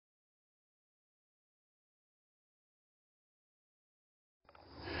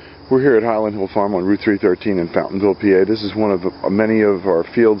We're here at Highland Hill Farm on Route 313 in Fountainville, PA. This is one of many of our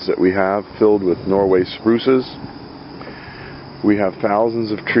fields that we have filled with Norway spruces. We have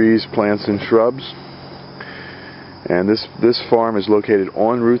thousands of trees, plants, and shrubs. And this farm is located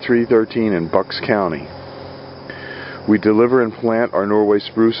on Route 313 in Bucks County. We deliver and plant our Norway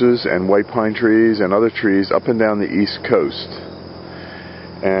spruces and white pine trees and other trees up and down the East Coast.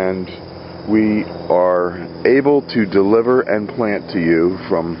 And we are able to deliver and plant to you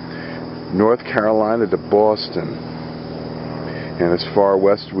from North Carolina to Boston, and as far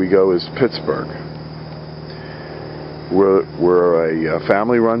west we go as Pittsburgh. We're a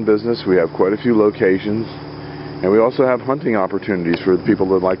family-run business. We have quite a few locations, and we also have hunting opportunities for the people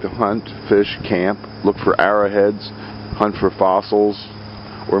that like to hunt, fish, camp, look for arrowheads, hunt for fossils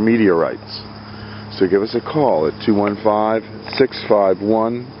or meteorites. So give us a call at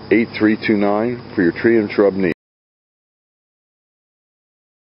 215-651-8329 for your tree and shrub needs.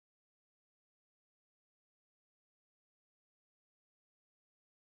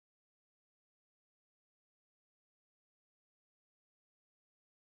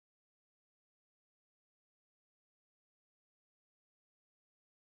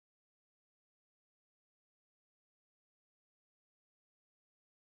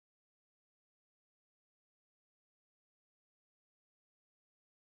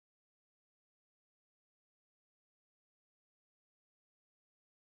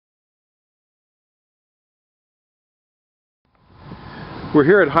 We're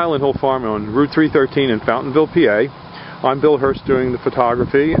here at Highland Hill Farm on Route 313 in Fountainville, PA. I'm Bill Hurst doing the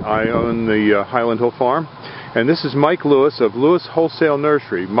photography. I own the Highland Hill Farm. And this is Mike Lewis of Lewis Wholesale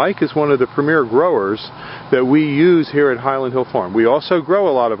Nursery. Mike is one of the premier growers that we use here at Highland Hill Farm. We also grow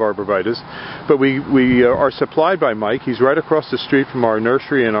a lot of arborvitaes, but we are supplied by Mike. He's right across the street from our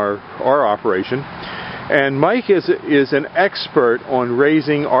nursery and our operation. And Mike is an expert on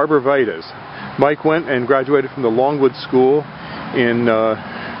raising arborvitaes. Mike went and graduated from the Longwood School in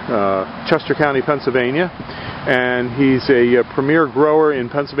Chester County, Pennsylvania, and he's a premier grower in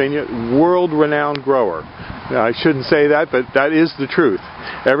Pennsylvania, world-renowned grower. I shouldn't say that, but that is the truth.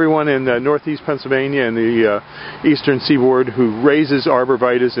 Everyone in northeast Pennsylvania and the eastern seaboard who raises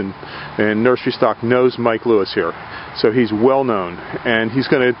arborvitaes and nursery stock knows Mike Lewis here. So he's well known, and he's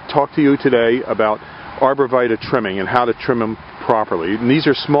going to talk to you today about arborvitae trimming and how to trim them properly. And these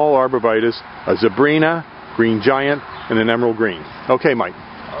are small arborvitaes, a Zebrina, green giant, and an emerald green. Okay, Mike.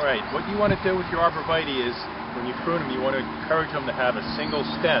 All right, what you want to do with your arborvitae is, when you prune them, you want to encourage them to have a single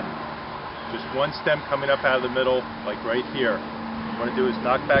stem. Just one stem coming up out of the middle, like right here. What you want to do is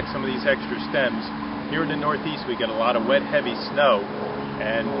knock back some of these extra stems. Here in the Northeast, we get a lot of wet, heavy snow,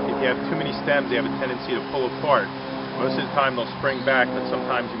 and if you have too many stems, they have a tendency to pull apart. Most of the time, they'll spring back, but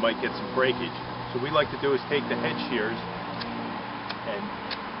sometimes you might get some breakage. So what we like to do is take the head shears and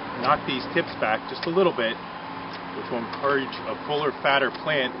knock these tips back just a little bit, which will encourage a fuller, fatter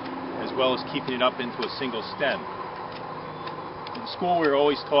plant, as well as keeping it up into a single stem. In school, we were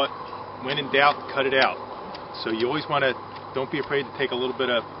always taught, when in doubt, cut it out. So you always want to, don't be afraid to take a little bit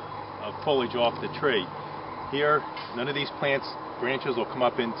of foliage off the tree. Here, none of these plants, branches will come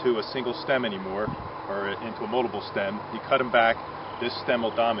up into a single stem anymore, or into a multiple stem. You cut them back, this stem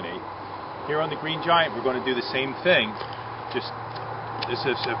will dominate. Here on the green giant, we're going to do the same thing. This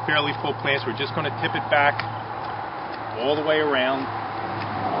is a fairly full plant, so we're just going to tip it back all the way around.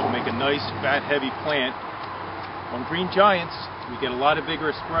 We'll make a nice, fat, heavy plant. On green giants, we get a lot of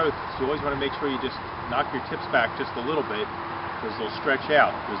vigorous growth, so you always want to make sure you just knock your tips back just a little bit, because they'll stretch out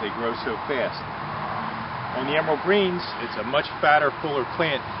because they grow so fast. On the emerald greens, it's a much fatter, fuller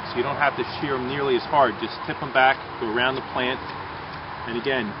plant, so you don't have to shear them nearly as hard. Just tip them back, go around the plant, and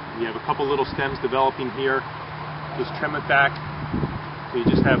again, you have a couple little stems developing here. Just trim it back, so you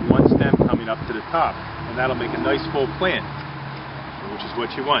just have one stem coming up to the top, and that'll make a nice full plant, which is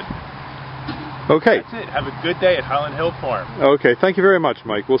what you want. Okay. That's it. Have a good day at Highland Hill Farm. Okay, thank you very much,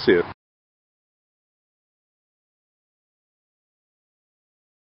 Mike. We'll see you.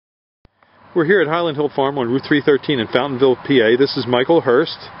 We're here at Highland Hill Farm on Route 313 in Fountainville, PA. This is Michael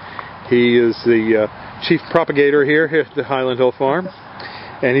Hurst. He is the chief propagator here at the Highland Hill Farm,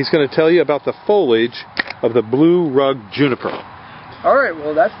 and he's going to tell you about the foliage of the blue rug juniper. Alright,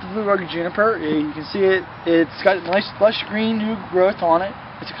 well that's the blue rug juniper. You can see it's got nice lush green new growth on it.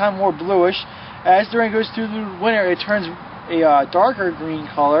 It's kind of more bluish. As the rain goes through the winter, it turns a darker green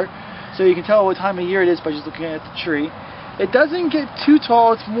color, so you can tell what time of year it is by just looking at the tree. It doesn't get too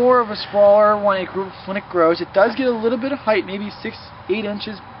tall. It's more of a sprawler when it grows. It does get a little bit of height, maybe 6-8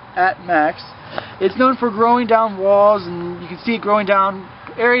 inches at max. It's known for growing down walls, and you can see it growing down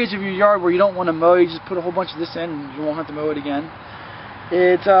areas of your yard where you don't want to mow. You just put a whole bunch of this in and you won't have to mow it again.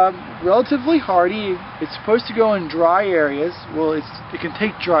 It's relatively hardy. It's supposed to go in dry areas. Well, it can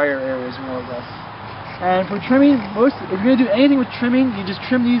take drier areas more or less. And for trimming, if you're going to do anything with trimming, you just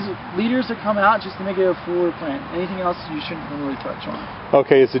trim these leaders that come out just to make it a fuller plant. Anything else you shouldn't really touch on.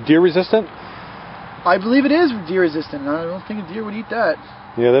 Okay, is it deer resistant? I believe it is deer resistant. I don't think a deer would eat that.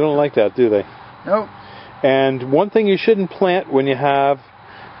 Yeah, they don't like that, do they? Nope. And one thing you shouldn't plant when you have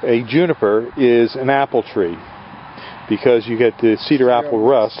a juniper is an apple tree, because you get the cedar apple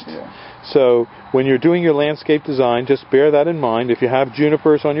rust. Yeah. So when you're doing your landscape design, just bear that in mind. If you have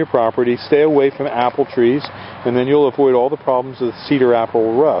junipers on your property, stay away from apple trees, and then you'll avoid all the problems of cedar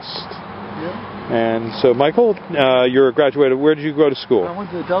apple rust. Yep. And so, Michael, you're a graduate. Where did you go to school? I went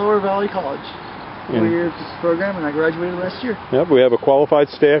to Delaware Valley College. 4 years this program, and I graduated last year. Yep, we have a qualified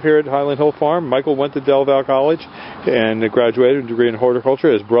staff here at Highland Hill Farm. Michael went to Del Val College and graduated with a degree in horticulture.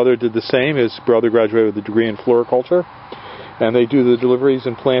 His brother did the same. His brother graduated with a degree in floriculture. And they do the deliveries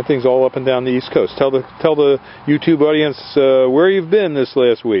and plantings all up and down the East Coast. Tell the YouTube audience where you've been this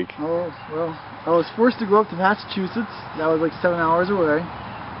last week. Oh, well, I was forced to go up to Massachusetts. That was like 7 hours away.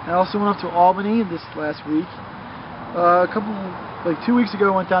 I also went up to Albany this last week. 2 weeks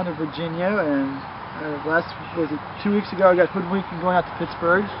ago I went down to Virginia, and 2 weeks ago I got hoodwinked and going out to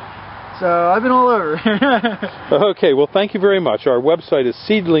Pittsburgh. So I've been all over. Okay, well, thank you very much. Our website is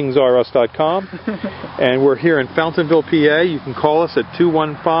seedlingsrus.com, and we're here in Fountainville, PA. You can call us at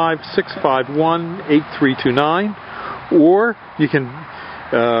 215-651-8329, or you can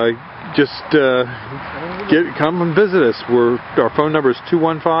come and visit us. Our phone number is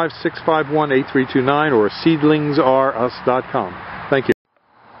 215-651-8329 or seedlingsrus.com. Thank you.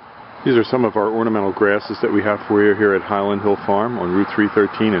 These are some of our ornamental grasses that we have for you here at Highland Hill Farm on Route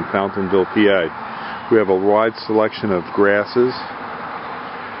 313 in Fountainville, PA. We have a wide selection of grasses,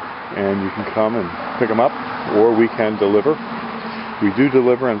 and you can come and pick them up, or we can deliver. We do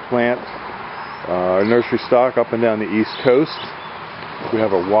deliver and plant nursery stock up and down the East Coast. We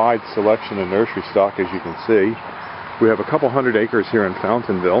have a wide selection of nursery stock, as you can see. We have a couple hundred acres here in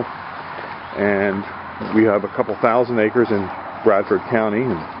Fountainville, and we have a couple thousand acres in Bradford County,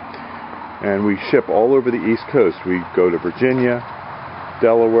 and we ship all over the East Coast. We go to Virginia,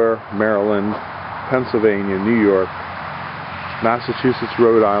 Delaware, Maryland, Pennsylvania, New York, Massachusetts,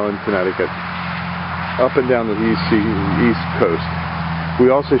 Rhode Island, Connecticut, up and down the East Coast.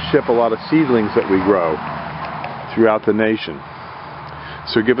 We also ship a lot of seedlings that we grow throughout the nation.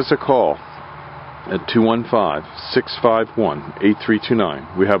 So give us a call at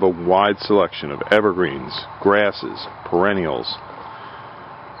 215-651-8329. We have a wide selection of evergreens, grasses, perennials.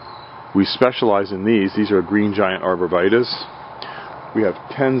 We specialize in these. These are green giant arborvitaes. We have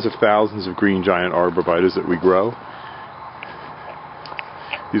tens of thousands of green giant arborvitaes that we grow.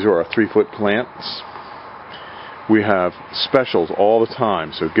 These are our 3-foot plants. We have specials all the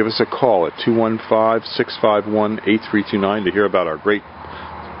time, so give us a call at 215-651-8329 to hear about our great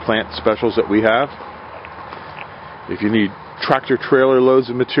plant specials that we have. If you need tractor trailer loads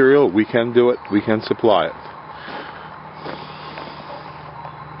of material, we can do it. We can supply it.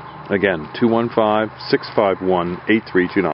 Again, 215-651-8329.